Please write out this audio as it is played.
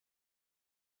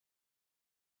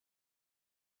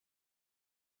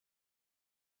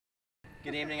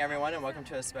Good evening, everyone, and welcome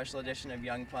to a special edition of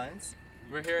Young Puns.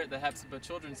 We're here at the Hepzibah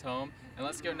Children's Home, and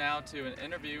let's go now to an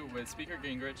interview with Speaker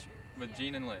Gingrich with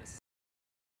Jean and Liz.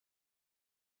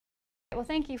 Well,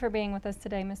 thank you for being with us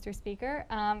today, Mr. Speaker.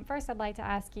 First, I'd like to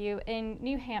ask you, in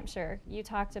New Hampshire, you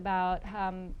talked about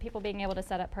people being able to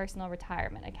set up personal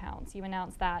retirement accounts. You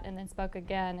announced that and then spoke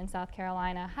again in South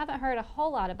Carolina. Haven't heard a whole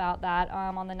lot about that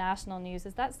on the national news.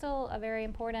 Is that still a very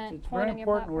important point on your platform? It's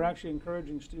very important. We're actually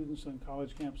encouraging students on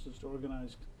college campuses to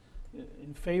organize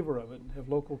in favor of it and have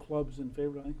local clubs in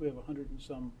favor. I think we have 100 and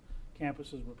some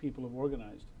campuses where people have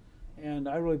organized. And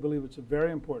I really believe it's a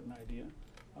very important idea.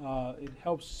 It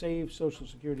helps save Social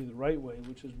Security the right way,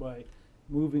 which is by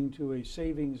moving to a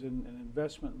savings and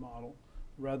investment model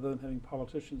rather than having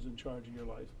politicians in charge of your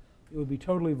life. It would be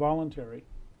totally voluntary,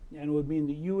 and it would mean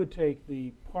that you would take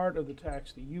the part of the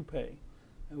tax that you pay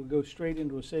and would go straight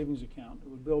into a savings account. It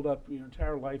would build up your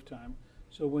entire lifetime.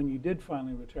 So when you did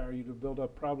finally retire, you'd have built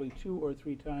up probably 2 or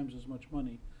 3 times as much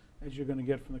money as you're going to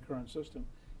get from the current system.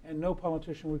 And no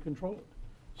politician would control it.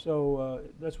 So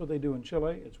that's what they do in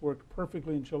Chile. It's worked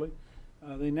perfectly in Chile.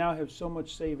 They now have so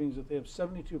much savings that they have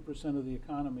 72% of the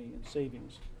economy in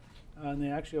savings. And they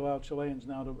actually allow Chileans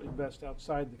now to invest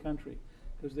outside the country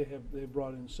because they've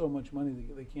brought in so much money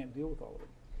that they can't deal with all of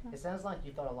it. It sounds like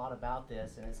you thought a lot about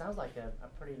this, and it sounds like a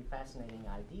pretty fascinating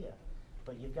idea.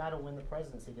 But you've got to win the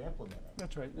presidency to implement it.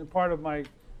 That's right. And part of my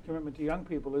commitment to young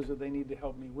people is that they need to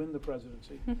help me win the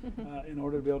presidency in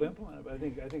order to be able to implement it. But I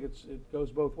think it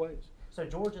goes both ways. So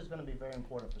Georgia is going to be very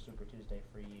important for Super Tuesday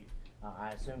for you. I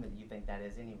assume that you think that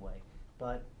is anyway.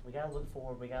 But we got to look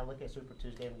forward. We got to look at Super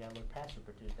Tuesday, and we got to look past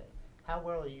Super Tuesday. How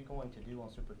well are you going to do on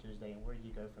Super Tuesday, and where do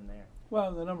you go from there?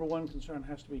 Well, the number one concern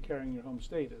has to be carrying your home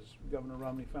state, as Governor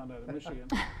Romney found out in Michigan.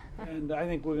 And I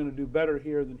think we're going to do better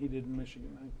here than he did in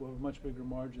Michigan. I think we'll have a much bigger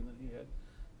margin than he had.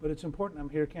 But it's important. I'm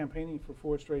here campaigning for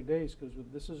 4 straight days because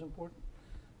this is important.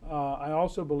 I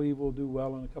also believe we'll do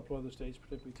well in a couple other states,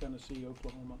 particularly Tennessee,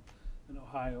 Oklahoma, and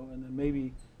Ohio, and then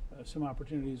maybe some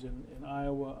opportunities in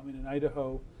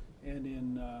Idaho, and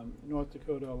in North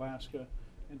Dakota, Alaska,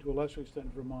 and to a lesser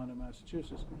extent Vermont and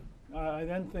Massachusetts. I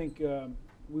then think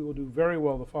we will do very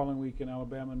well the following week in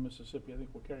Alabama and Mississippi. I think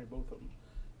we'll carry both of them.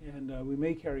 And we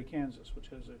may carry Kansas, which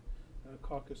has a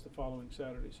caucus the following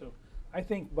Saturday. So I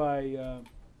think by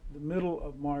the middle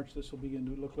of March, this will begin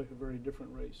to look like a very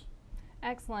different race.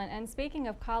 Excellent. And speaking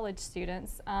of college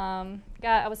students,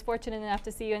 I was fortunate enough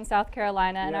to see you in South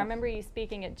Carolina, and I remember you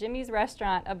speaking at Jimmy's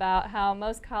restaurant about how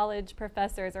most college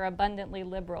professors are abundantly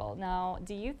liberal. Now,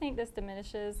 do you think this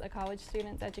diminishes a college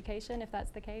student's education, if that's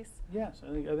the case? Yes,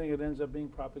 I think it ends up being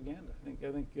propaganda.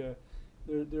 I think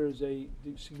there's a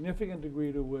significant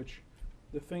degree to which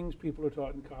the things people are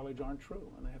taught in college aren't true,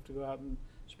 and they have to go out and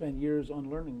spend years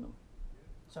unlearning them.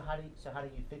 So how do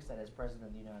you fix that as President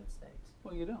of the United States?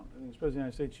 Well, you don't. I think as President of the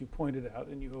United States, you point it out,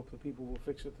 and you hope that people will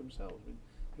fix it themselves. I mean,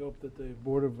 you hope that the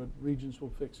Board of Regents will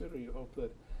fix it, or you hope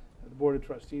that the Board of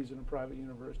Trustees in a private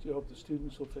university, you hope the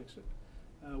students will fix it.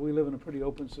 We live in a pretty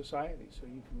open society, so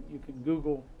you can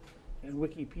Google and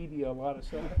Wikipedia a lot of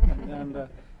stuff.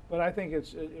 But I think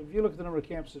if you look at the number of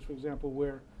campuses, for example,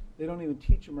 where they don't even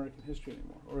teach American history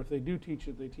anymore, or if they do teach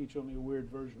it, they teach only a weird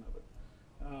version of it.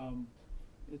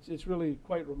 It's really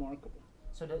quite remarkable.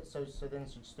 So then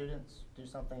should students do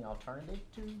something alternative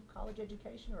to college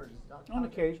education, or is it not? On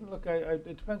occasion, look,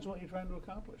 it depends on what you're trying to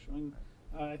accomplish. I mean,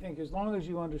 I think as long as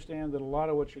you understand that a lot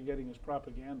of what you're getting is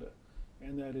propaganda,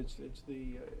 and that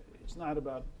it's not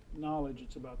about knowledge,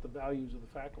 it's about the values of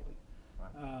the faculty,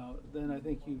 right. Then I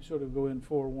think you sort of go in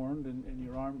forewarned and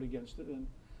you're armed against it, and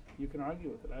you can argue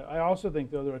with it. I also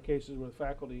think, though, there are cases where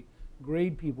faculty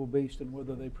grade people based on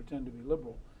whether they pretend to be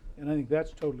liberal. And I think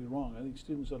that's totally wrong. I think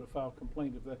students ought to file a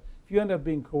complaint. If you end up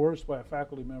being coerced by a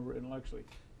faculty member intellectually,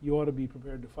 you ought to be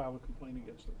prepared to file a complaint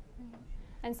against them.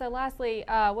 And so lastly,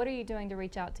 what are you doing to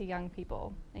reach out to young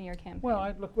people in your campaign?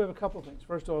 Well, look, we have a couple of things.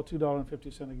 First of all,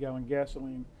 $2.50 a gallon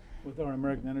gasoline with our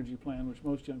American Energy Plan, which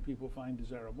most young people find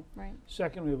desirable. Right.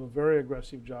 Second, we have a very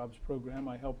aggressive jobs program.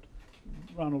 I helped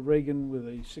Ronald Reagan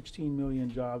with 16 million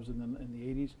jobs in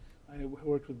the 80s. I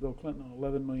worked with Bill Clinton on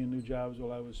 11 million new jobs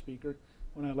while I was Speaker.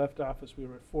 When I left office, we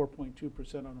were at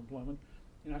 4.2% unemployment.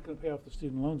 You're not going to pay off the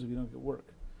student loans if you don't get work.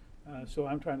 So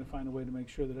I'm trying to find a way to make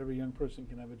sure that every young person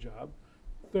can have a job.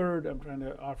 Third, I'm trying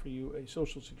to offer you a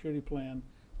Social Security plan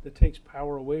that takes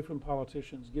power away from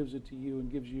politicians, gives it to you, and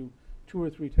gives you 2 or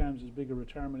 3 times as big a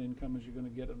retirement income as you're going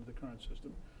to get under the current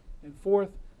system. And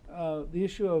fourth, the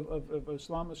issue of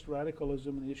Islamist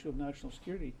radicalism and the issue of national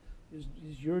security is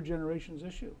your generation's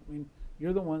issue. I mean,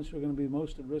 you're the ones who are going to be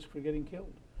most at risk for getting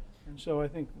killed. And so I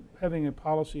think having a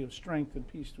policy of strength and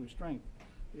peace through strength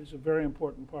is a very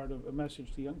important part of a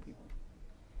message to young people.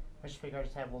 Mr. Speaker, I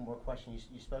just have one more question.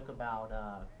 You spoke about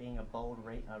being a bold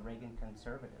Reagan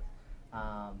conservative.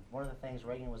 One of the things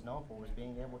Reagan was known for was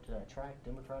being able to attract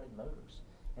Democratic voters.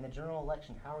 In the general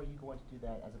election, how are you going to do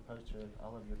that as opposed to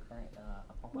all of your current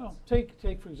opponents? Well,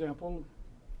 take for example,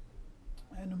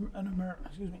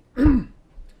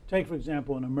 take for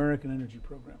example an American energy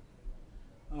program.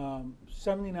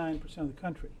 79% of the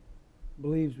country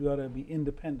believes we ought to be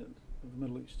independent of the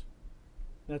Middle East.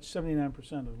 That's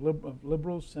 79% of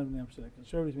liberals, 79% of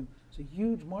conservatives. It's a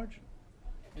huge margin.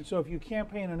 And so if you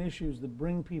campaign on issues that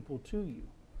bring people to you,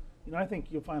 I think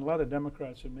you'll find a lot of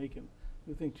Democrats in Macon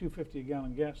who think $2.50 a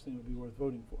gallon gas thing would be worth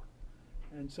voting for.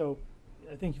 And so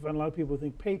I think you find a lot of people who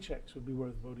think paychecks would be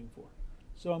worth voting for.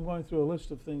 So I'm going through a list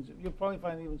of things. You'll probably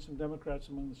find even some Democrats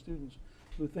among the students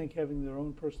who think having their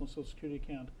own personal Social Security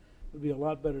account would be a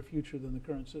lot better future than the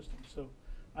current system. So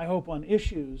I hope on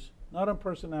issues, not on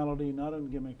personality, not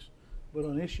on gimmicks, but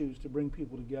on issues to bring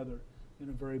people together in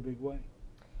a very big way.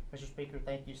 Mr. Speaker,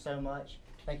 thank you so much.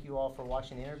 Thank you all for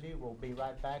watching the interview. We'll be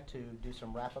right back to do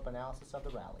some wrap-up analysis of the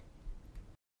rally.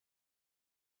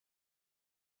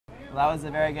 Well, that was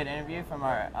a very good interview from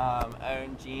our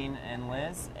own Gene and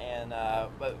Liz, and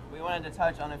but we wanted to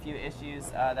touch on a few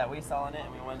issues that we saw in it,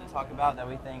 and we wanted to talk about that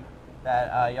we think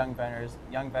that young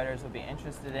voters would be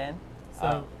interested in.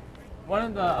 So,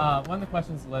 one of the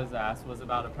questions Liz asked was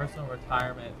about a personal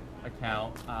retirement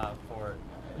account for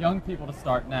young people to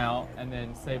start now and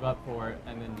then save up for it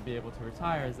and then be able to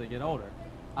retire as they get older.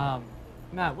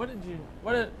 Matt, what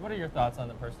are your thoughts on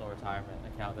the personal retirement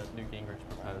account that Newt Gingrich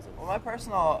proposes? Well, my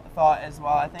personal thought as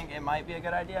well, I think it might be a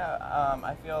good idea.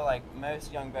 I feel like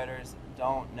most young voters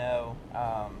don't know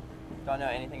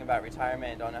anything about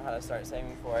retirement, don't know how to start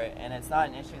saving for it, and it's not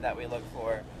an issue that we look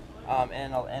for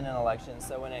in an election.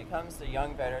 So when it comes to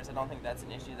young voters, I don't think that's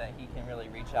an issue that he can really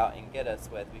reach out and get us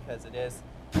with, because it is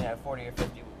 40 or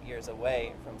 50 years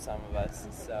away from some of us.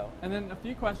 So. And then a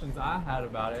few questions I had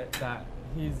about it that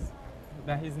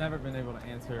he's never been able to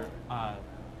answer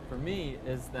for me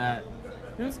is that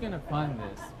who's going to fund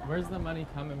this? Where's the money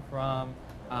coming from?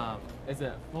 Is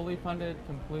it fully funded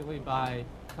completely by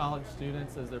college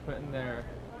students as they're putting their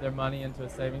money into a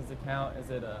savings account? Is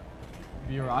it a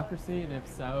bureaucracy? And if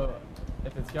so,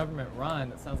 if it's government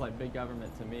run, it sounds like big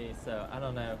government to me. So I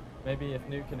don't know. Maybe if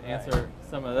Newt can answer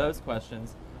some of those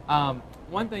questions.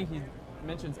 One thing he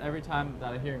mentions every time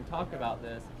that I hear him talk about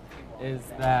this is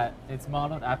that it's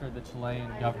modeled after the Chilean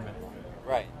government.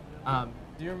 Right.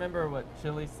 Do you remember what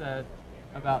Chile said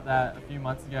about that a few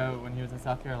months ago when he was in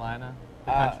South Carolina,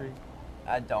 the country?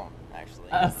 I don't, actually.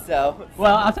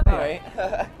 Well, I'll tell you.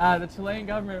 The Chilean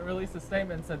government released a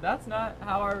statement and said that's not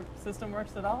how our system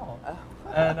works at all.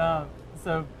 And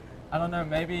so, I don't know,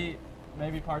 maybe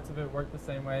parts of it work the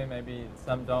same way, maybe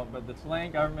some don't, but the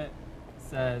Chilean government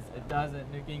says it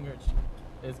doesn't. Newt Gingrich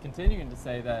is continuing to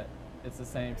say that it's the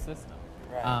same system,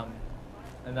 right.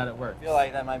 And that it works. I feel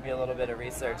like that might be a little bit of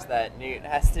research that Newt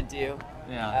has to do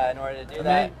in order to do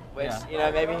that. Which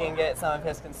maybe he can get some of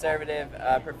his conservative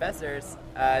professors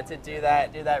to do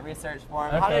that research for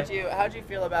him. Okay. How did you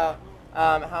feel about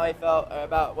how he felt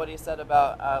about what he said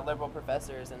about liberal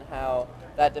professors and how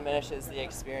that diminishes the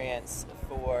experience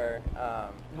for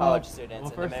college students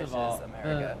and first diminishes of all,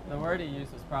 America? The word he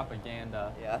used was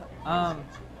propaganda. Yeah.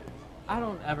 I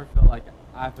don't ever feel like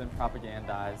I've been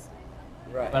propagandized.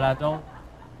 Right. But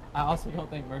I also don't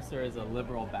think Mercer is a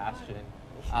liberal bastion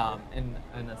in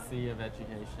a sea of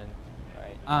education.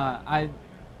 Right.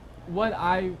 What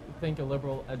I think a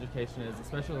liberal education is,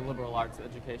 especially a liberal arts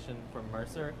education from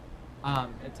Mercer,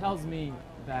 it tells me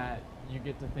that you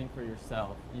get to think for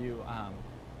yourself.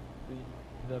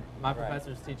 My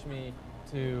professors teach me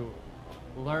to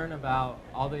learn about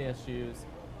all the issues,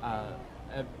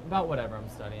 about whatever I'm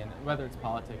studying, whether it's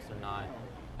politics or not,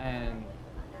 and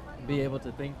be able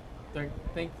to think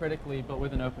critically, but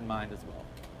with an open mind as well.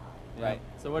 Right.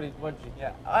 So what did you?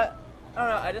 Yeah. I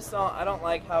don't know. I don't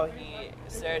like how he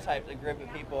stereotyped a group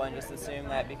of people and just assume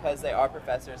that because they are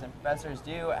professors, and professors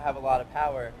do have a lot of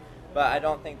power, but I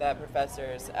don't think that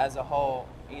professors as a whole,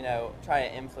 try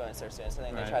to influence their students. I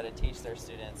think they try to teach their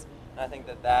students, and I think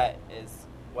that is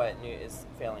what Newt is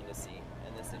failing to see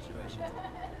in this situation.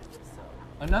 So.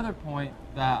 Another point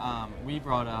that we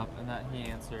brought up and that he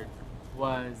answered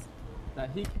was that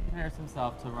he compares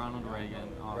himself to Ronald Reagan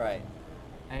often. Right.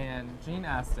 And Gene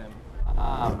asked him,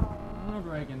 Ronald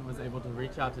Reagan was able to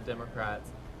reach out to Democrats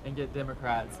and get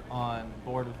Democrats on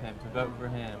board with him, to vote for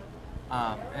him,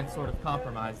 and sort of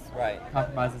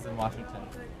compromises in Washington.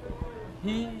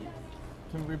 He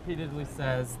repeatedly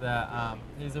says that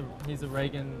he's a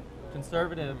Reagan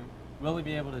conservative will he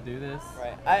be able to do this?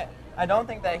 Right. I don't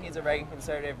think that he's a Reagan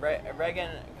conservative.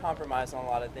 Reagan compromised on a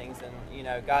lot of things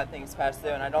and, got things passed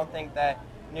through, and I don't think that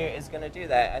Newt is going to do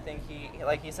that. I think he,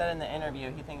 like he said in the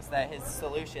interview, he thinks that his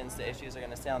solutions to issues are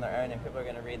going to stay on their own and people are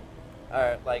going to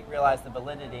realize the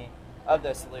validity of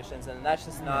those solutions, and that's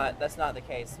just not the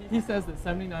case. He says that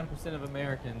 79% of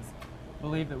Americans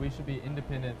believe that we should be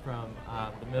independent from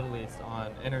the Middle East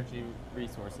on energy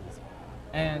resources.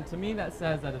 And to me that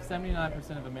says that if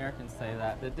 79% of Americans say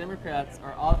that, the Democrats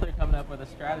are also coming up with a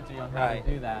strategy on how to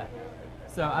do that.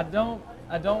 So I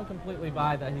don't completely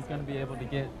buy that he's going to be able to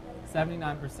get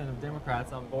 79% of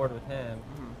Democrats on board with him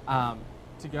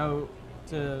to go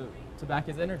to back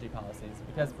his energy policies,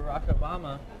 because Barack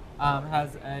Obama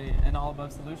has an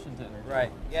all-above solution to energy.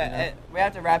 Right. Yeah, we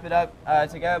have to wrap it up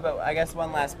to go, but I guess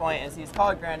one last point is he's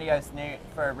called Grandiose Newt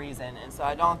for a reason, and so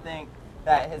I don't think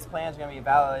that his plans are going to be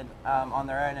valid on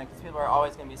their own, because people are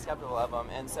always going to be skeptical of them.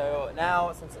 And so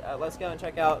now, since let's go and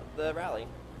check out the rally.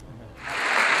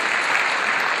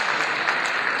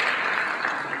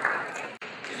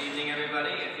 Good evening, everybody.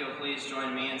 If you'll please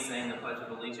join me in saying the Pledge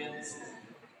of Allegiance.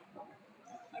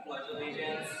 I pledge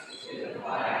allegiance to the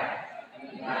flag of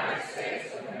the United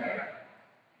States of America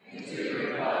and to the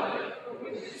republic for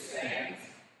which it stands,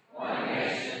 one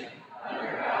nation,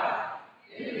 under God,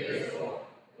 indivisible,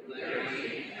 with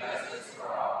liberty and justice for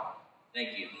all.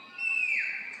 Thank you.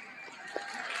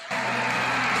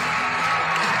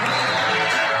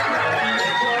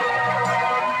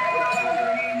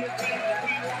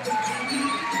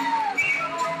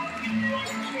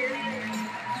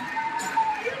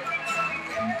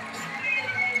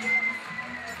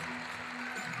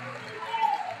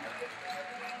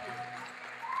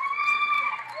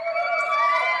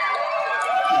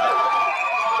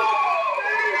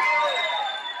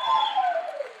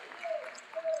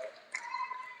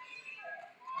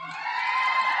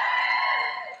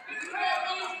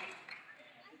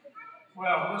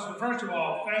 Well, listen, first of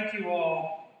all, thank you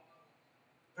all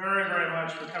very, very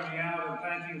much for coming out, and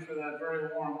thank you for that very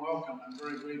warm welcome. I'm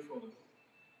very grateful to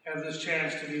have this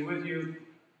chance to be with you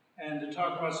and to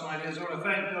talk about some ideas. I want to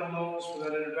thank Bill Knowles for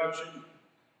that introduction.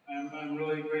 I'm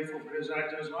really grateful for his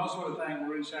activism. I also want to thank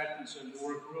Maurice Atkinson, who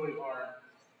worked really hard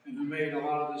and who made a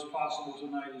lot of this possible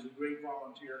tonight. He's a great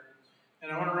volunteer.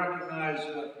 And I want to recognize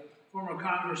former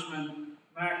Congressman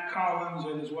Mac Collins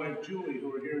and his wife Julie,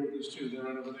 who are here with us too. They're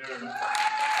right over there.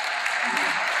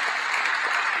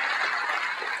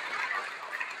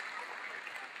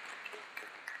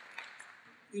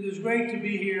 It is great to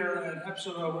be here at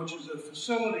Hepzibah, which is a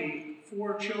facility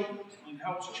for children and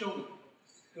helps children.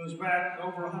 It goes back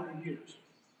over 100 years.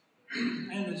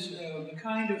 And it's the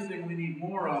kind of thing we need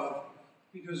more of,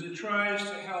 because it tries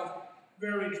to help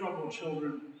very troubled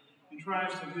children and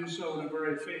tries to do so in a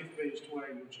very faith-based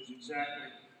way, which is exactly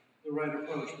the right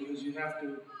approach, because you have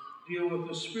to deal with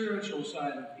the spiritual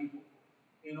side of people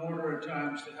in order at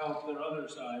times to help their other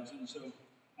sides. And so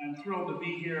I'm thrilled to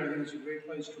be here. I think it's a great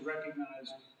place to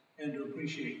recognize and to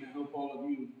appreciate. And I hope all of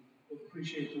you will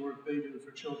appreciate the work they do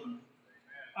for children.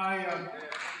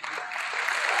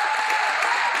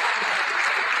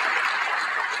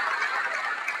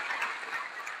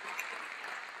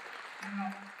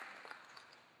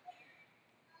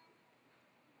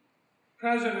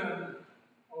 President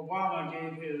Obama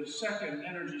gave his second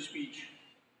energy speech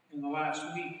in the last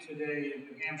week today in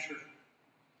New Hampshire.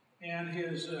 And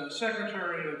his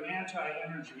Secretary of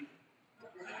Anti-Energy,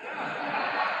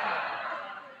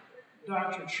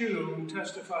 Dr. Chu,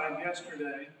 testified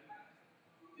yesterday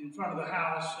in front of the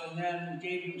House and then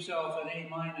gave himself an A-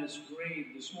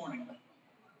 grade this morning.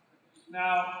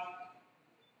 Now,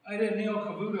 I did Neil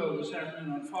Cavuto this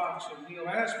afternoon on Fox, and Neil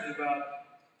asked me about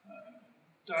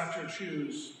Dr.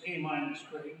 Chu's A-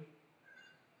 grade.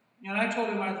 And I told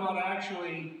him I thought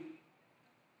actually,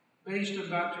 based on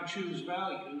Dr. Chu's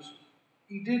values,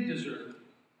 he did deserve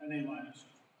an A-.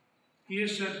 He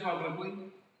has said publicly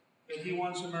that he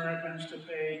wants Americans to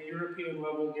pay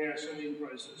European-level gasoline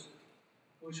prices,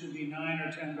 which would be $9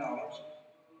 or $10.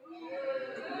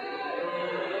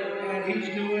 And he's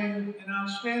doing an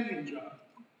outstanding job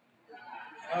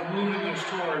of moving us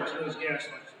towards those gas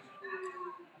prices.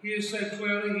 He has said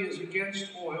clearly he is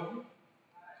against oil.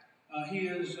 He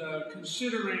is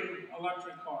considering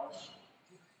electric cars.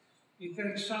 He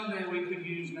thinks someday we could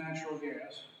use natural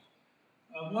gas.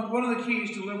 One of the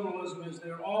keys to liberalism is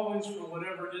they're always for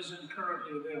whatever isn't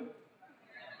currently available.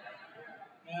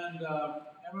 And I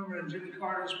remember in Jimmy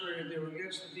Carter's period, they were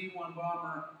against the D-1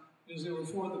 bomber because they were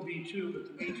for the B-2, but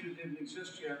the B-2 didn't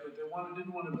exist yet. But they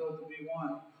didn't want to build the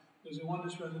B-1 because they wanted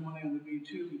to spend the money on the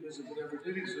B-2 because if it ever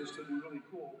did exist, it would be really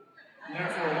cool. And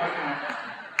therefore, why not?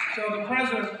 So the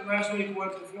president last week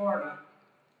went to Florida,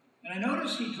 and I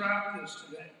noticed he dropped this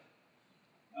today.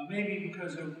 Maybe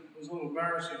because it was a little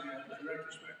embarrassing in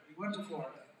retrospect. He went to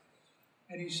Florida,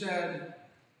 and he said,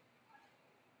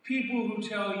 people who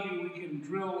tell you we can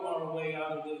drill our way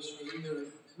out of this are either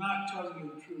not telling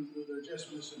you the truth or they're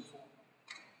just misinformed.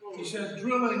 He said,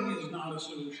 drilling is not a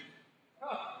solution.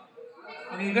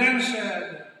 And he then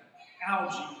said,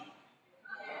 algae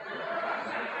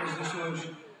is the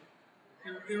solution.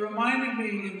 It reminded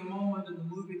me in the moment in the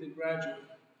movie The Graduate,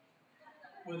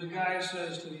 where the guy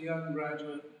says to the young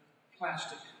graduate,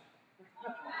 plastic.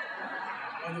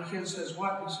 And the kid says,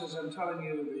 what? He says, I'm telling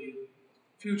you the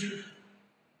future.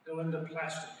 Go into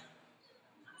plastic.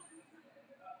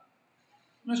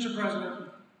 Mr. President,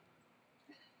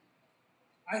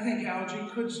 I think algae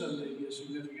could someday be a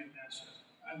significant asset.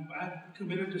 I'm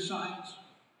committed to science.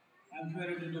 I'm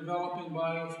committed to developing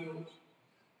biofuels.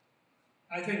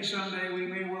 I think someday we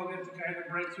may well get the kind of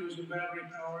breakthroughs in battery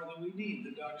power that we need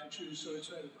that Dr. Chu is so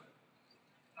excited about.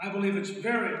 I believe it's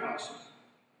very possible,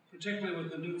 particularly with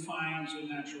the new finds in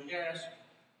natural gas,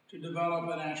 to develop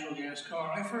a natural gas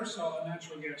car. I first saw a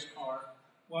natural gas car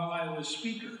while I was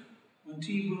speaker, when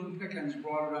T. Boone Pickens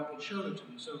brought it up and showed it to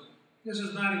me. So this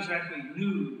is not exactly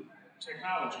new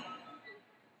technology,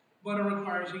 but it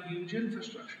requires a huge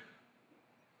infrastructure.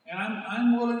 And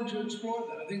I'm willing to explore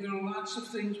that. I think there are lots of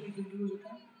things we can do as a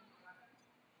country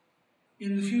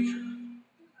in the future.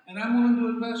 And I'm willing to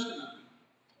invest in them.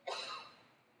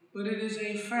 But it is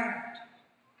a fact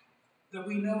that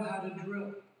we know how to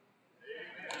drill.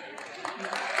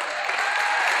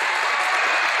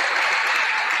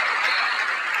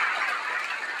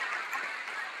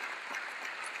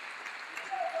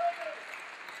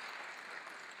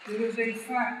 It is a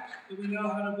fact that we know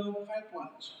how to build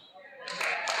pipelines.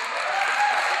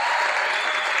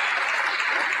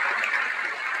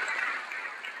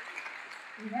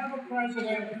 We have a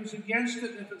president who's against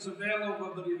it if it's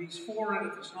available, but he's for it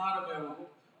if it's not available.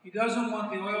 He doesn't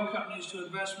want the oil companies to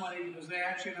invest money because they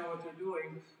actually know what they're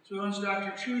doing. So he wants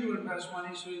Dr. Chu to invest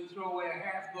money so he can throw away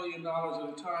 $500 million at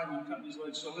a time on companies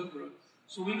like Solyndra.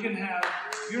 So we can have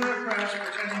bureaucrats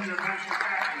pretending they're venture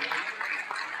capitalists.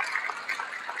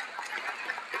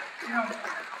 You know,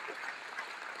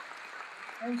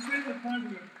 I would say to the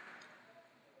president,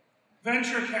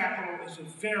 venture capital is a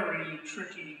very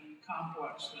tricky,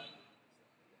 complex thing.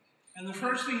 And the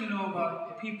first thing you know about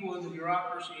the people in the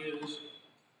bureaucracy is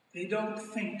they don't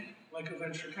think like a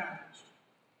venture capitalist.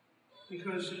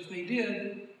 Because if they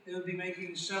did, they would be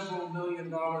making several $1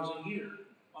 million a year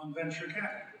on venture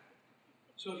capital.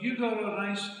 So if you go to a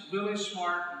nice, really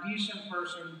smart, decent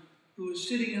person who is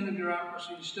sitting in the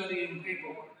bureaucracy studying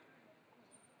paperwork,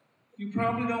 you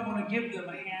probably don't want to give them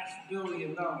 $500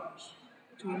 million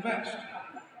to invest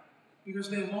because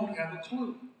they won't have a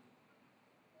clue.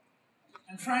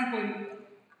 And frankly,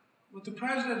 what the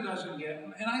president doesn't get,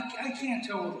 and I can't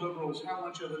tell with liberals how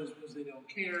much of it is because they don't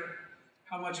care,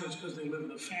 how much of it's because they live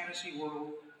in a fantasy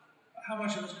world, how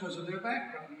much of it's because of their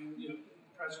background. I mean, you know, the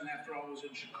president, after all, was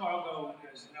in Chicago,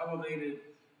 has elevated,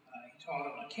 he taught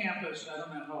on a campus. I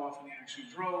don't know how often he actually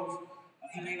drove.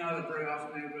 He may not have very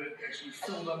often actually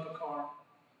filled up a car.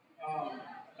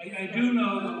 I do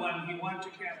know that when he went to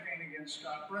campaign against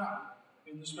Scott Brown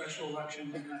in the special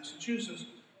election in Massachusetts,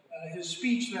 his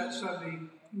speech that Sunday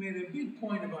made a big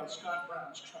point about Scott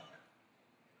Brown's truck.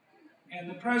 And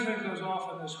the president goes off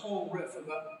on this whole riff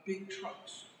about big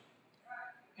trucks.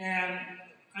 And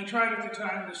I tried at the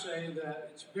time to say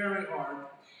that it's very hard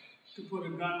to put a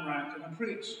gun rack in a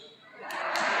Prius.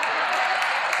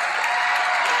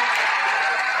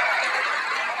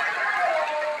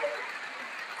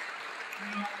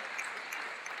 Now,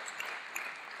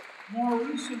 more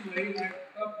recently, I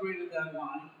upgraded that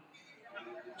line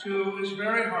to it's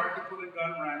very hard to put a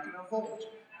gun rack in a Volt.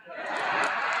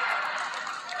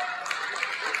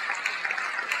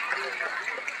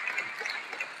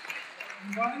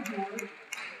 And by George,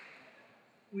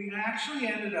 we actually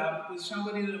ended up with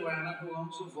somebody in Atlanta who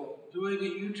owns a Volt doing a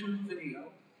YouTube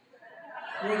video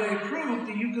where they proved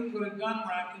that you could put a gun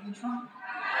rack in the trunk.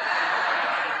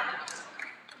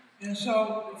 And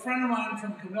so a friend of mine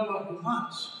from Camilla who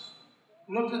hunts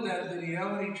looked at that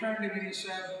video and he turned to me and he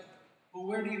said, well,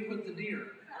 where do you put the deer?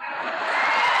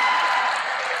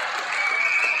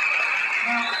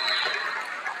 Now,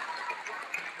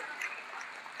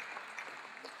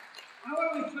 I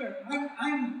want to be clear.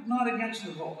 I'm not against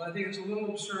the Volt. I think it's a little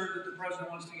absurd that the president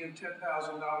wants to give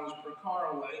 $10,000 per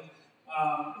car away.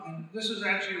 And this is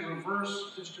actually a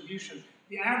reverse distribution.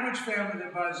 The average family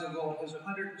that buys a Volt has $170,000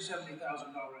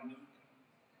 annuity.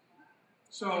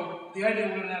 So the idea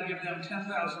we're going to give them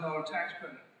 $10,000 tax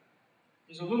credit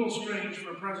is a little strange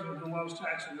for a president who loves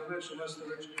taxing the rich unless the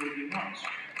rich do what he wants.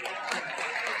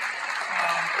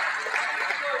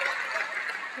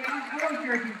 I don't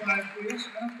care if you buy a Prius,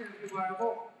 I don't care if you buy a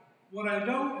Volt. What I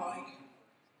don't like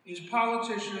is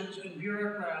politicians and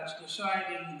bureaucrats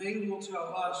deciding they will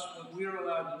tell us what we're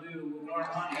allowed to do with our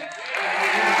money.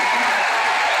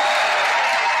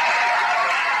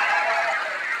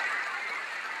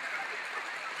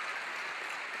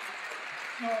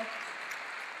 So,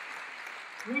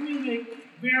 let me make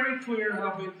very clear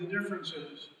how big the difference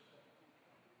is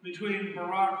between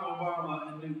Barack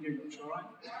Obama and Newt Gingrich, all right?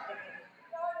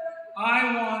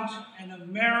 I want an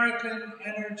American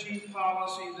energy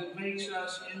policy that makes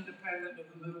us independent of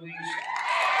the Middle East.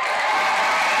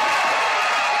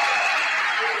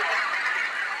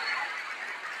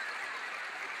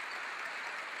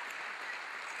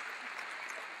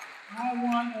 I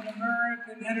want an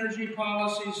American energy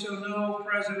policy so no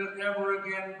president ever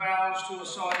again bows to a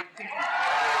Saudi king.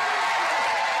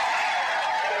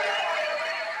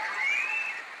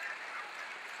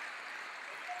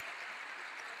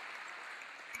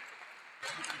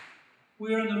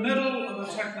 We are in the middle of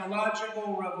a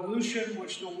technological revolution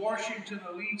which the Washington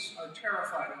elites are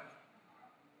terrified of.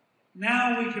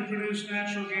 Now we can produce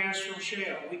natural gas from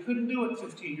shale. We couldn't do it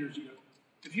 15 years ago.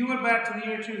 If you went back to the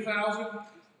year 2000,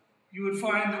 you would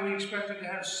find that we expected to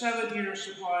have 7 years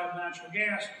supply of natural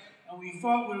gas, and we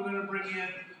thought we were going to bring in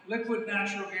liquid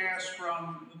natural gas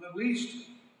from the Middle East,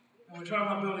 and we're talking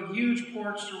about building huge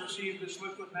ports to receive this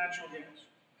liquid natural gas.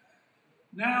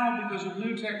 Now, because of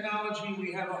new technology,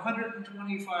 we have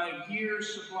 125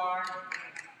 years supply,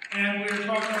 and we're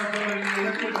talking about building a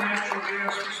liquid natural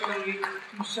gas facility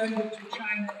to send it to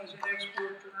China as an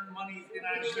export to earn money for the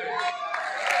United States.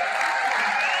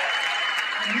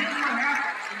 And here's what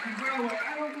happens. And by the way, I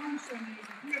don't mind sending it. If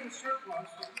we have a surplus,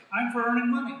 I'm for earning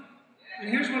money. And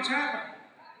here's what's happened.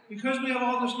 Because we have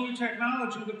all this new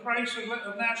technology, the price of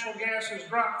natural gas has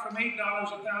dropped from $8 a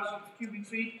thousand cubic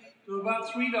feet to about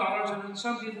 $3, and then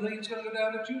some people think it's going to go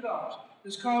down to $2.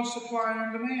 It's called supply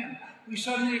and demand. We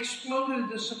suddenly exploded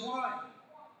the supply.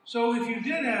 So if you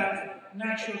did have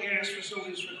natural gas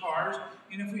facilities for cars,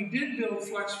 and if we did build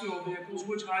flex fuel vehicles,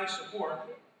 which I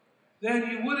support, then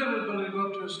you would have the ability to go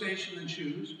up to a station and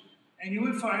choose, and you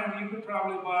would find that you could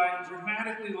probably buy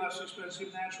dramatically less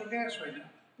expensive natural gas right now.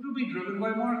 It will be driven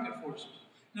by market forces.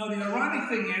 Now, the ironic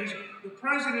thing is, the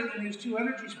president in his 2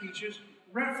 energy speeches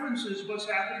references what's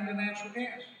happening to natural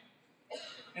gas.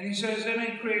 And he says they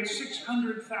may create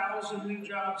 600,000 new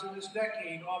jobs in this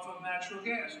decade off of natural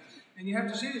gas. And you have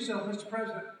to say to yourself, Mr.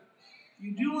 President,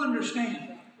 you do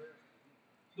understand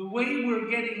the way we're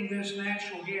getting this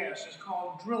natural gas is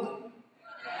called drilling.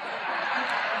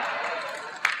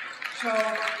 So,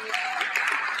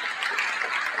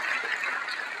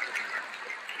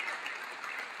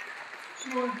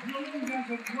 if drilling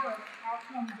doesn't work, how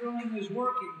come drilling is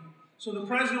working? So the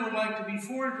president would like to be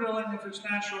for drilling if it's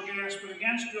natural gas, but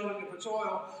against drilling if it's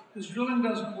oil, because drilling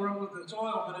doesn't work with its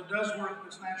oil, but it does work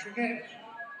with its natural gas.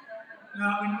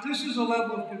 Now, I mean, this is a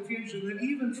level of confusion that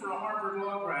even for a Harvard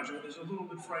law graduate is a little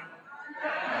bit frightening.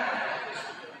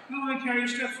 Now let me carry a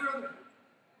step further.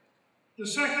 The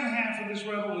second half of this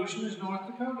revolution is North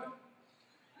Dakota.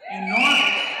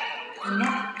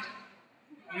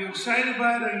 Are you excited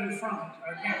by it or are you from it?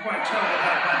 I can't quite tell what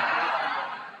that meant.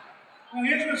 Now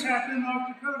here's what's happened in North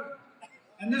Dakota.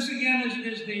 And this again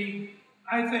is the,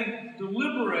 I think,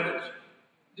 deliberate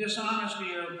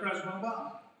dishonesty of President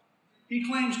Obama. He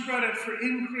claims credit for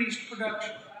increased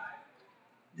production.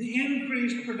 The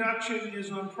increased production is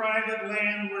on private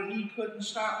land where he couldn't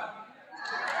stop it.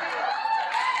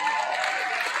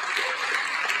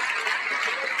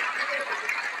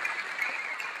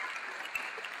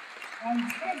 On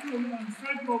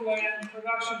federal land,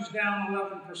 production's down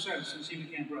 11% since he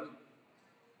became president.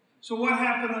 So what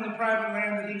happened on the private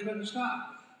land that he couldn't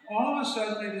stop? All of a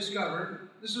sudden they discovered,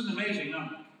 this is an amazing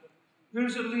number,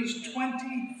 there's at least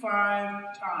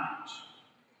 25 times,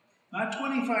 not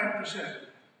 25%,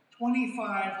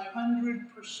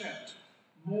 2,500%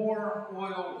 more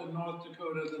oil in North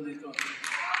Dakota than they thought.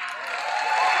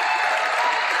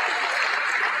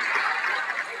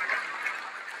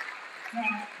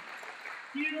 Now,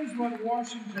 here's what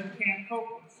Washington can't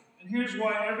cope with, and here's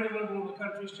why every liberal in the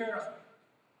country is terrified.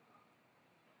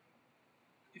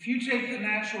 If you take the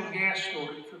natural gas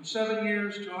story from 7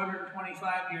 years to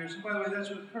 125 years, and by the way, that's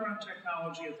with current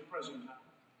technology at the present time,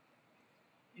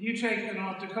 and you take the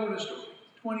North Dakota story,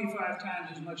 25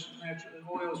 times as much natural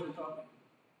oil as we thought.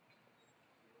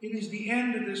 It is the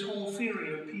end of this whole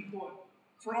theory of peak oil.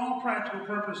 For all practical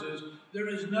purposes, there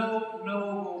is no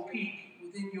knowable peak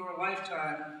within your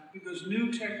lifetime because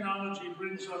new technology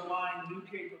brings online new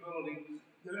capability.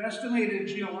 The estimated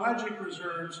geologic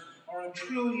reserves are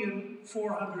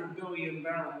 1,400,000,000,000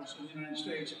 barrels in the United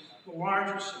States, the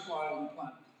largest supply on the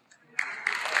planet.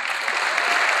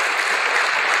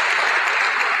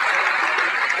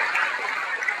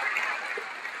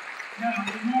 Now,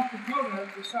 in North Dakota,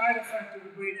 the side effect of the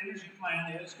great energy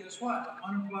plan is, guess what?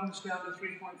 Unemployment's down to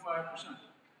 3.5%.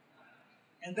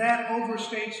 And that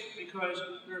overstates it because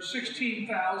there are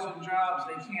 16,000 jobs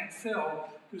they can't fill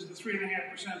because the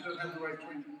 3.5% doesn't have the right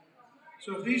training.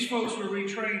 So if these folks were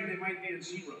retrained, they might be at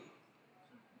zero.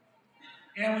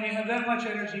 And when you have that much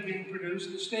energy being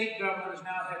produced, the state government has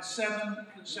now had 7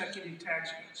 consecutive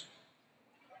tax cuts.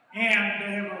 And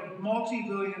they have a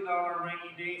multi-billion-dollar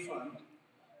rainy day fund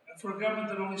for a government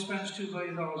that only spends $2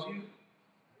 billion a year.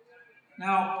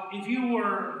 Now, if you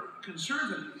were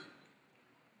conservative,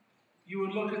 you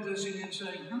would look at this and you'd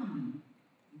say,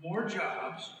 more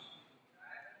jobs,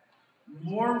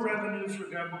 more revenue for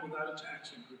government without a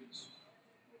tax increase,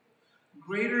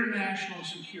 greater national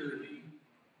security.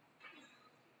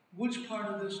 Which part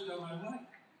of this don't I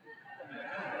like?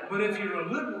 But if you're a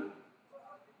liberal,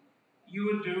 you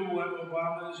would do what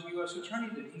Obama's U.S. attorney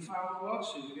did. He filed a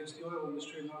lawsuit against the oil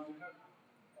industry in North Dakota.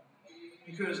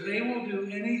 Because they will do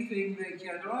anything they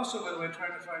can. They're also, by the way,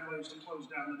 trying to find ways to close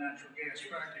down the natural gas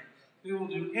fracking. They will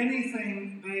do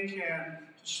anything they can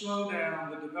to slow down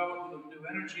the development of new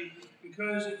energy,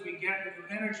 because if we get new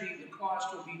energy, the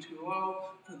cost will be too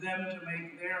low for them to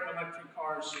make their electric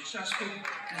cars successful,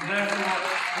 and therefore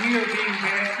we are being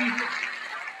bad people.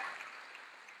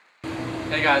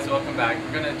 Hey guys, welcome back.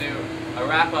 We're going to do a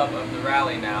wrap-up of the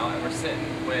rally now, and we're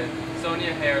sitting with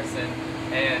Sonia Harrison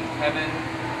and Kevin,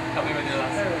 help me with your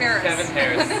last name. Harris. Kevin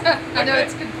Harris. I know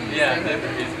it's confusing. Yeah, that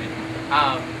confused me.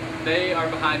 They are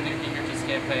behind Newt Gingrich's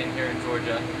campaign here in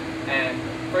Georgia. And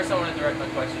first I want to direct my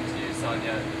question to you,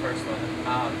 Sonia, the first one.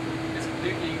 Is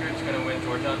Newt Gingrich going to win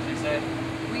Georgia on Tuesday?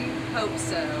 We hope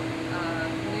so.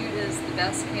 Newt is the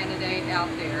best candidate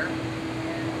out there,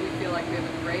 and we feel like we have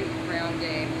a great ground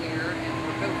game here, and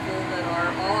we're hopeful that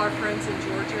all our friends in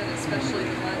Georgia, and especially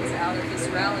the ones out at this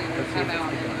rally, will come out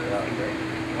and vote.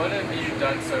 What have you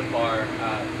done so far?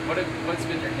 What's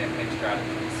been your campaign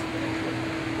strategies?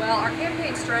 Well, our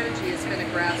campaign strategy has been a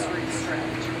grassroots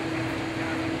strategy.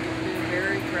 We've been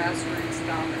very grassroots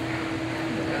dominant,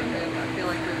 and I feel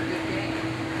like we have a good game.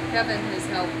 Kevin has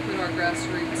helped put our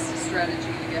grassroots strategy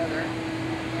together,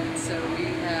 and so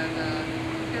we've got a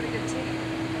good team.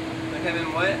 So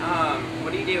Kevin, what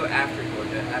do you do after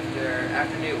Georgia?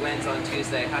 After Newt wins on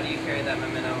Tuesday, how do you carry that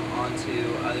momentum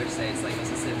onto other states like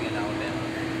Mississippi and Alabama?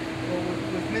 Well,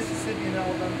 with Mississippi and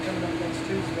Alabama coming up next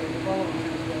Tuesday, the following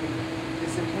Tuesday,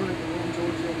 it's important to win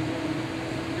Georgia and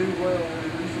do well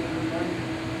and usually win money.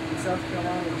 In South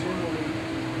Carolina, generally,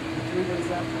 the 3 days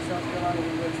after South Carolina,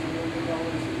 we raise $1 million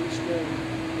each day.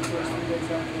 The first 3 days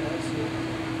after that, so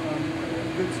a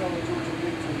good solid Georgia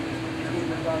victory is going to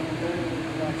provide momentum and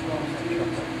provides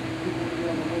volunteers. People will be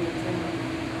on the winning team.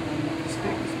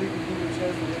 Speaker Gingrich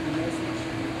has the winning message.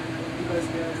 He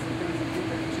basically has the things that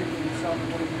people, particularly in South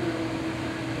Carolina,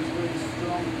 is very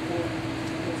strong for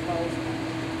his policy.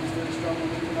 He's very strong on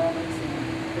economics, and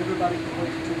everybody can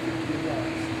wait for 250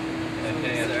 guys. So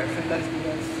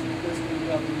basically that's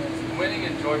what the message. Winning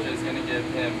in Georgia is going to give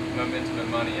him momentum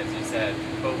and money, as you said,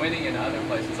 but winning in other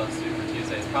places on Super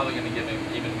Tuesday is probably going to give him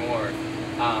even more.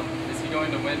 Is he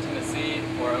going to win Tennessee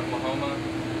or Oklahoma?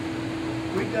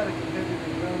 We've got a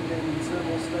competitive ground game in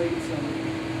several states.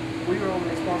 We are only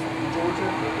responsible for Georgia,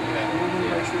 and we need to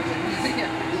make sure that he's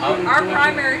Our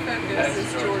primary focus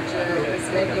is Georgia. It's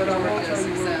making Georgia a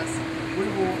success.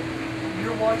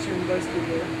 You're watching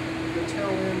basically the tail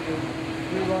end of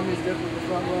New Romney's definitely the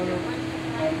front runner.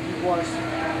 You've watched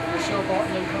Michelle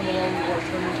Bachmann come along, you've watched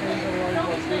Herman Cain come along,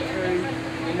 you've watched Rick Perry,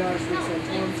 and now it's Rick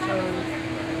Santorum's turn.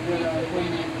 And then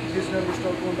when his numbers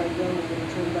start going back down, we're going to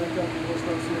turn back up and we'll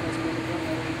start seeing us being the front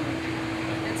runner.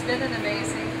 It's been an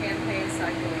amazing campaign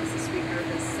cycle, as the speaker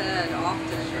has said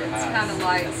often. It's kind of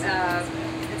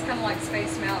like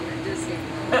Space Mountain at Disney.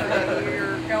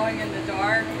 You're going in the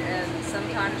dark, and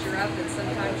sometimes you're up, and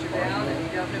sometimes you're down, and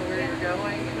you don't know where you're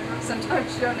going. And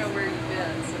sometimes you don't know where you've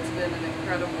been. So it's been an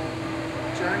incredible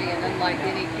journey, and unlike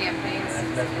any campaign season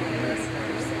this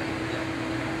ever seen.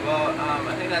 Well,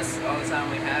 I think that's all the time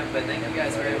we have, but thank you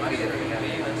guys very much for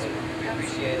being with us. We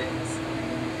appreciate it.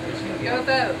 Go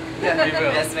vote. Yeah, we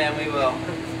will. Yes, ma'am, we will.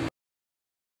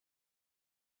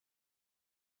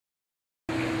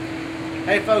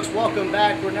 Hey folks, welcome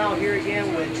back. We're now here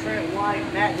again with Trent White,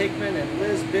 Matt Hickman, and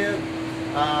Liz Bibb.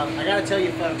 I gotta tell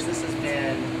you folks, this has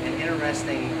been an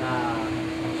interesting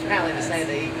apparently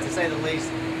to say the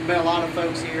least. Been a lot of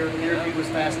folks here. The interview was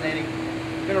fascinating.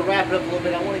 We're going to wrap it up a little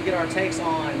bit. I want to get our takes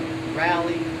on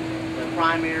rally, the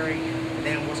primary, and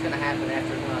then what's going to happen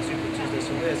after Super Tuesday.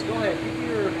 So Liz, go ahead,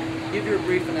 give your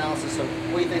brief analysis of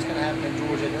what you think is going to happen in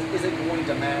Georgia. Is it going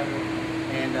to matter?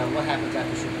 And what happens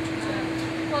after Super Tuesday?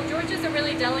 Well, Georgia's a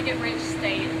really delegate-rich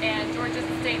state, and Georgia's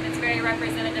a state that's very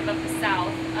representative of the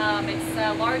South. It's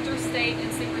a larger state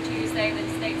in Super Tuesday than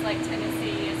states like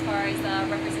Tennessee as far as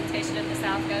representation in the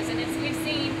South goes. And as we've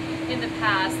seen in the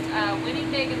past, winning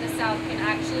big in the South can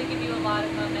actually give you a lot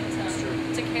of momentum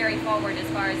to carry forward as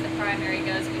far as the primary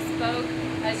goes. We spoke,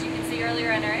 as you can see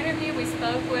earlier in our interview, we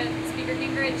spoke with Speaker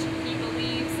Gingrich. He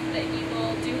believes that he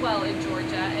will do well in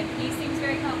Georgia, and he seems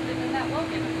very confident that that will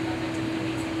give him the momentum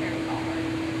he needs to carry forward.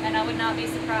 And I would not be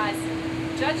surprised,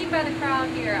 judging by the crowd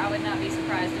here, I would not be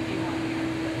surprised if he won here.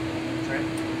 Trent?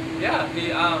 Yeah,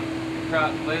 the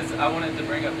crowd, Liz, I wanted to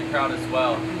bring up the crowd as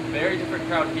well. Very different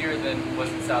crowd here than was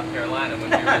in South Carolina when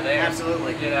we were there.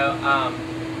 Absolutely. You know,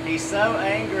 he's so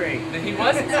angry. he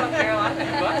was in South Carolina.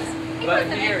 He was. He But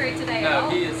wasn't here, angry today at no, all.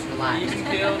 he is even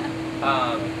killed.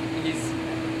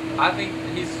 I think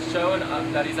he's showing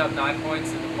that he's up 9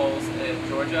 points in the polls in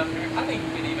Georgia. I think he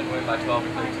could even win by 12 or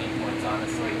 13 points,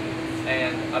 honestly.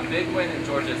 And a big win in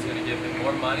Georgia is going to give him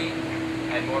more money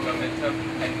and more momentum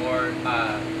and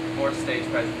more stage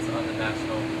presence on the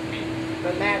national media.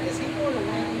 But Matt, is he going to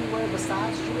win anywhere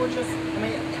besides Georgia? I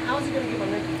mean, how is he going to get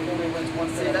momentum before he wins one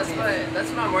See, state? that's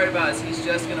what I'm worried about. Is he's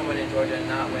just going to win in Georgia and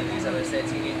not win these other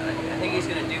states. I think he's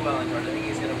going to do well in Georgia. I think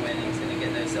he's going to win. He's going to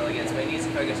get those delegates, but he needs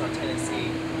to focus on Tennessee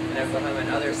and Oklahoma and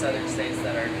other southern states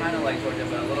that are kind of like Georgia,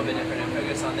 but a little bit different, and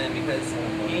focus on them because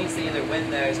he needs to either win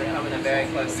those or come in a very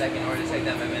close second or to take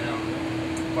that momentum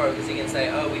forward. Because he can say,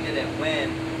 "Oh, we didn't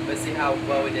win," but see how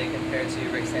well we did compared to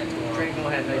Rick Santorum. Drake, go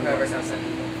ahead. or whoever comes in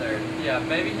third. Yeah,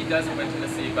 maybe he doesn't win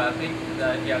Tennessee, but I think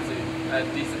that he has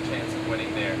a decent chance of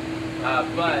winning there.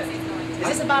 But Is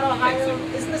this about Ohio?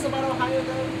 Isn't this about Ohio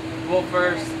though? well,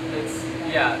 first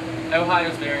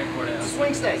Ohio's very important. It's a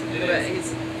swing state. It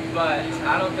is. But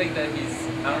I don't think he's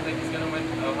going to win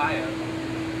Ohio.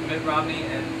 Mitt Romney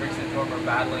and Rick Santorum are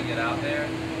battling it out there.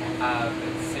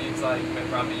 It seems like Mitt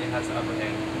Romney has the upper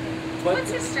hand. What's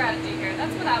his strategy here?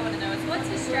 That's what I want to know. Is what's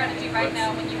his strategy right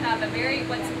now when you have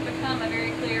what's become a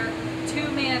very clear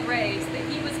two-man race that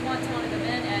he was once one of the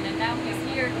men in, and now he's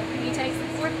here and he takes the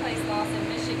fourth place loss in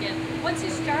Michigan. What's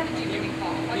his strategy moving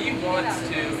forward? What can he get out of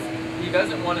this? He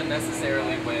doesn't want to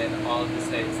necessarily win all of the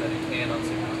states that he can on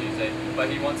Super Tuesday, but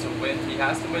he wants to win. He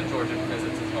has to win Georgia because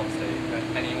it's his home state,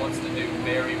 and he wants to do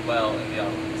very well in the other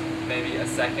ones. Maybe a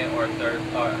second or a third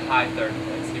or a high third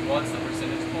place. He wants the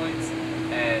percentage points.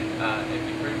 And if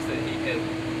he proves that he can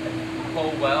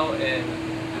poll well in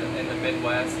the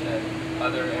Midwest and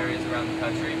other areas around the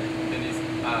country,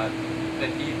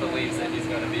 then he believes that he's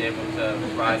going to be able to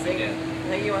rise again.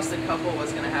 I think he wants to couple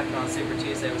what's going to happen on Super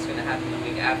Tuesday, what's going to happen the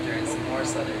week after in some more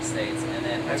southern states, and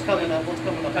then What's coming up?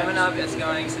 Coming up is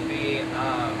going to be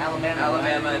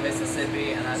Alabama and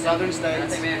Mississippi, and Southern and I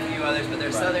states. think maybe a few others, but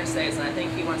they're southern states, and I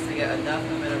think he wants to get enough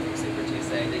momentum from Super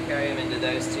Tuesday to carry him into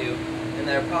those two. And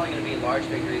they're probably going to be large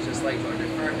victories, just like Georgia,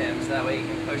 for him, so that way he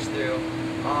can push through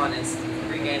on and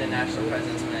regain a national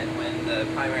presence when the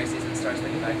primary season starts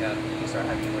picking back up and you start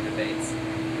having more debates.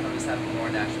 Just having more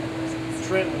national presence.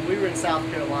 Trent, when we were in South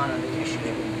Carolina, the issues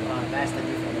were vastly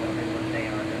different than what they were today,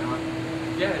 are they not?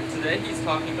 Yeah, today he's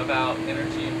talking about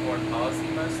energy and foreign policy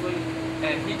mostly,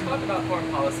 and he talked about foreign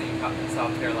policy in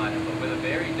South Carolina, but with a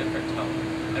very different tone.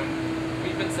 And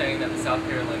we've been saying that the South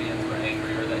Carolinians were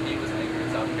angry, or that he was angry in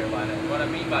South Carolina. And what I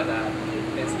mean by that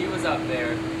is he was up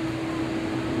there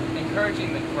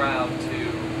encouraging the crowd to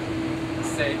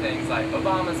say things like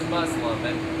Obama's a Muslim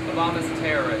and Obama's a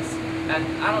terrorist. And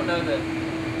I don't know that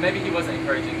maybe he wasn't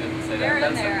encouraging them to say They're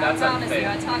that. in there. That's I promise unfair. you.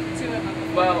 I talked to him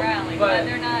before Well, the rally, but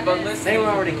they're not. but listen, They were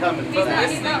already coming.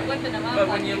 He's not whipping them up. But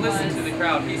like when you he listen was. to the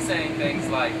crowd, he's saying things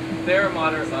like, there are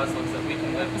moderate Muslims that we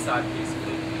can live beside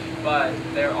peacefully, but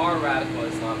there are radical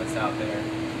Islamists out there.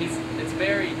 It's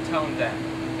very toned down,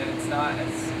 and it's not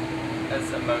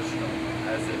as emotional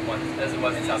as it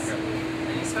was in South Carolina.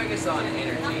 And he's focused on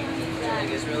energy, which I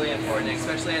think is really important,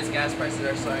 especially as gas prices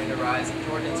are starting to rise. And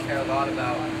Georgians care a lot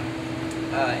about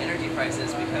energy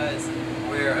prices because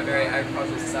we're a very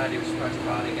agricultural society, which requires a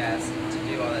lot of gas to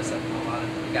do all that stuff, and a lot of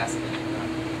gasoline.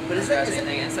 But is that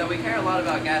anything? And so we care a lot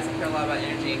about gas and care a lot about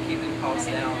energy and keeping costs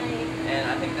down. And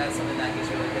I think that's something that he's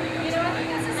really hitting up You know, I think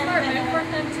tonight. it's a smart move for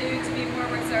him to be more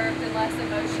reserved and less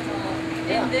emotional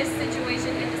in this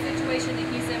situation, in the situation that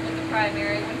he's in with the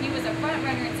primary. When he was a front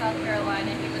runner in South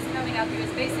Carolina, he was coming out, because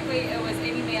basically it was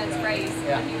any man's race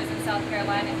when he was in South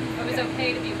Carolina. It was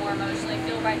okay to be more emotionally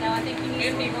filled. Right now, I think he needs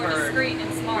to be more discreet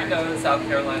and smart. We know that South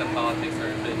Carolina politics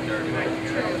are a bit dirtier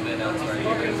than elsewhere.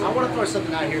 I want to throw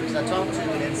something out here because I talked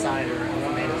to an insider. I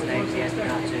won't name his name. He asked me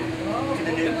not to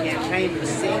the Newt campaign. But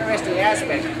this is an interesting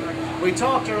aspect. We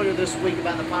talked earlier this week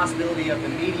about the possibility of the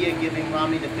media giving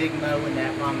Romney the big mo, and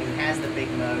that Romney has the big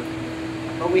mo.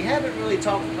 But we haven't really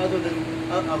talked other than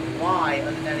of why,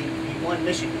 other than he won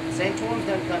Michigan. Santorum's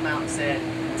done come out and said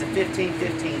it's a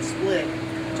 15-15 split.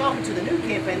 Talking to the Newt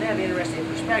campaign, they have an interesting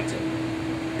perspective.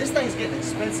 This thing's getting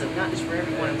expensive, not just for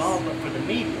everyone involved, but for the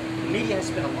media. The media has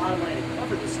spent a lot of money to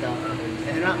cover this stuff, and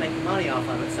they're not making money off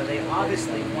of it. So they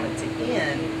obviously want it to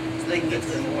end so they can get to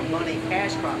the more money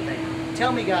cash crop thing.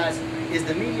 Tell me, guys, is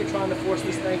the media trying to force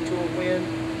this thing to a win,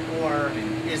 or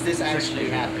is this actually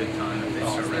happening?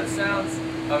 It sounds.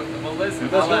 Oh, well,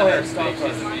 listen, Let's I'll go let her ahead, speak.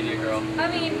 She's a media girl.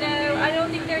 I mean, no, I don't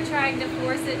think they're trying to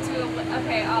force it to a win.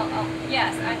 Okay,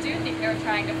 yes, I do think they're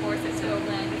trying to force it to a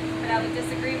win, but I would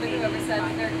disagree with whoever said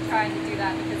that they're trying to do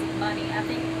that because of money. I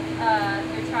think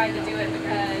they're trying to do it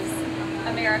because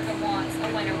America wants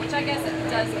a winner, which I guess it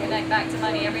does connect back to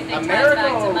money. Everything ties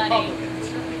back to money.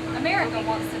 America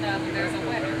wants to know that there's a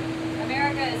winner.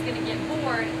 America is going to get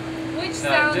bored. Which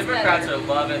sounds Democrats better. are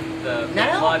loving the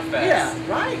blood fest. Yeah,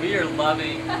 right. We are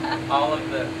loving all of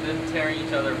them tearing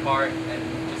each other apart and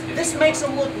just getting. This makes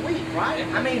them look weak, right?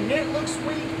 I mean, Newt looks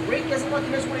weak. Rick doesn't look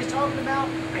knows what he's talking about,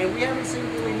 and we haven't seen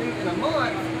really Newt in a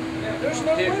month. There's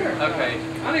no winner. Okay.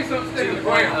 I need something To the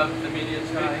point of the media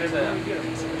trying to,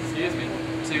 excuse me,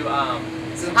 to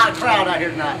It's a hot crowd out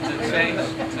here tonight. to change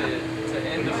to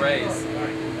end the race.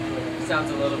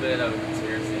 Sounds a little bit of a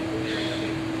conspiracy theory.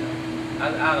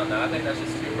 I don't know. I think that's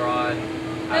just too broad.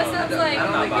 That sounds like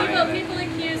people people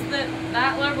accuse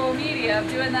that liberal media of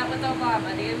doing that with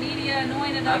Obama. The media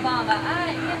anointed Obama.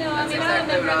 I That's mean,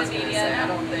 exactly I what I remember was the going to media. say. I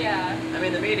don't think. Yeah. I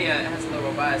mean, the media has a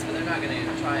liberal bias, but they're not going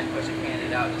to try and push a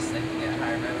candidate out just so they can get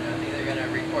higher revenue. I think they're going to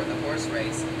report the horse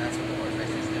race, and that's what the horse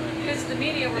race is doing. Because the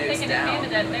media were Newt's picking a down.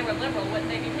 candidate and they were liberal. Wouldn't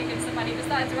they be picking somebody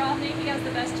besides Romney? He has the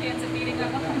best chance of beating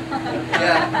Obama.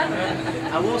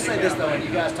 Yeah. I will say this though, and you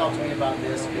guys talk to me about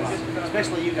this, 'cause,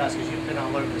 especially you guys, because you've been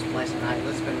all over this place tonight.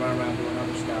 Liz's been running around doing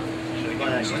other stuff.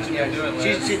 But she's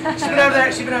been over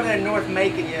there. She's been over there in North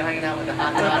Macon, hanging out with the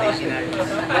hot toddies,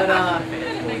 But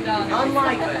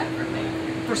unlike,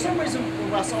 for some reason,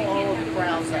 when I saw all of the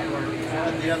crowds that were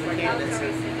of the other candidates,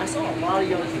 I saw a lot of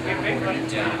young people going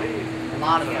into it. A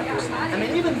lot of folks. I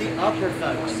mean, even the upper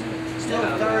folks, still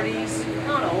 30s,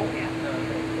 not old.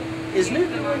 Is Newt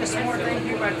doing a smart thing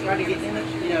here by trying to get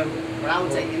what I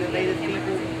would say innovative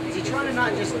people? Is he trying to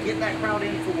not just get that crowd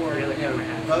in for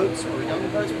votes or young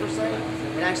votes per se,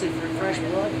 but actually for fresh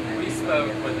blood? We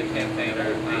spoke with the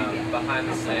campaigner behind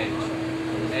the stage,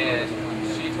 and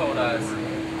she told us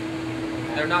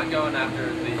they're not going after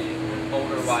the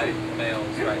older white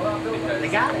males right now because They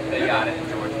got it in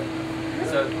Georgia.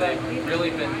 So they've really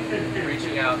been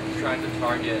reaching out, trying to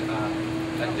target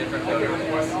a different voter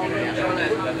base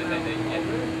that they can get.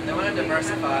 They want to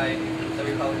diversify the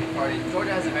Republican Party.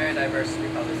 Georgia has a very diverse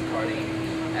Republican Party,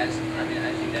 as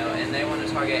you know, and they want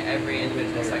to target every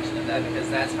individual section of that because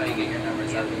that's how you get your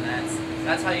numbers up, and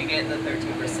that's how you get the 13%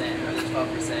 or the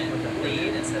 12%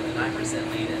 lead instead of the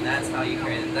 9% lead, and that's how you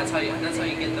carry. That's how you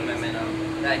get the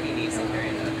momentum that he needs to carry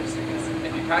into other states.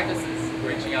 If he practices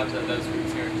reaching out to those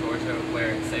groups here in Georgia where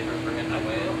it's safer for him to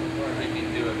win, he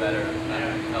can do it better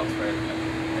elsewhere.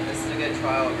 And this is a good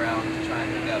trial ground to try and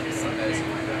pick up some of those who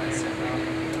might not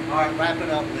necessarily. All right, wrap it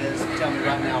up, Liz. Tell me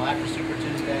right now, after Super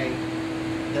Tuesday,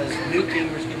 does Newt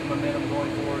Gingrich get the momentum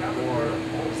going forward, or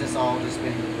is this all just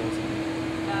spinning the wheels?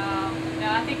 No,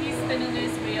 I think he's spinning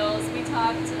his wheels. We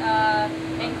talked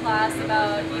in class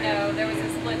about, there was a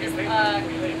split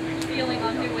feeling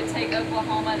on who would take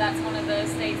Oklahoma. That's one of the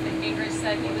states that Gingrich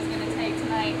said he was going to take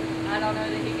tonight. I don't know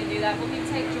that he can do that. Will he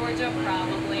take Georgia?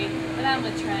 Probably. But I'm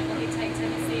with Trent. Will he take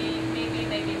Tennessee? Maybe,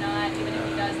 maybe not. Even if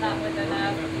he does, not with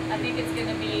enough. I think it's going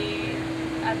to be,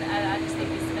 I just think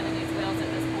he's spinning his wheels at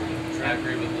this point. I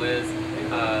agree with Liz.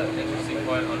 Interesting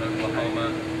point on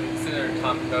Oklahoma. Senator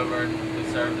Tom Coburn, who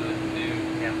served with Newt,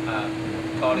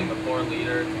 called him a poor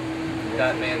leader.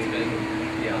 That man's been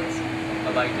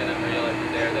elected and re-elected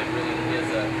there. He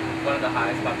has one of the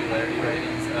highest popularity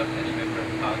ratings of any member of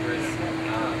Congress.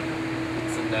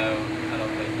 So no, I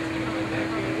don't think he's going to win there.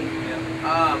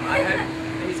 I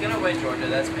hope he's going to win Georgia.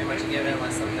 That's pretty much a given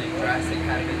unless something drastic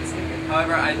happens.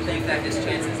 However, I think that his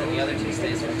chances in the other two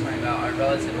states we're talking about are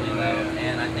relatively low,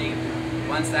 and I think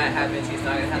once that happens, he's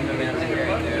not going to have the momentum to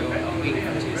carry through a week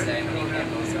from Tuesday when he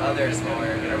handles other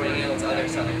smaller, or when he handles other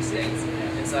southern states.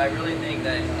 And so I really think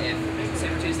that if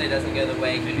Super Tuesday doesn't go the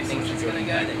way he thinks it's going to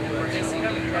go, then we're going to see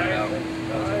him drop out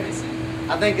relatively soon.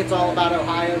 I think it's all about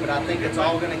Ohio, but I think it's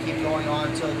all going to keep going on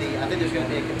until I think there's going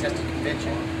to be a contested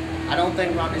convention. I don't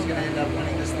think Romney's going to end up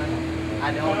winning this thing.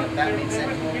 I don't. If that means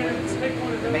Santorum wins,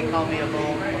 they may call me a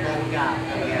bold guy,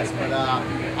 I guess. But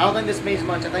I don't think this means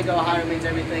much. I think Ohio means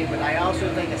everything, but I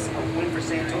also think it's a win for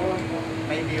Santorum,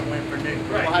 maybe a win for Newt.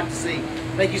 We'll have to see.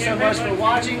 Thank you so much for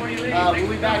watching. We'll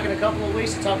be back in a couple of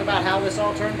weeks to talk about how this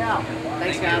all turned out.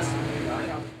 Thanks, guys.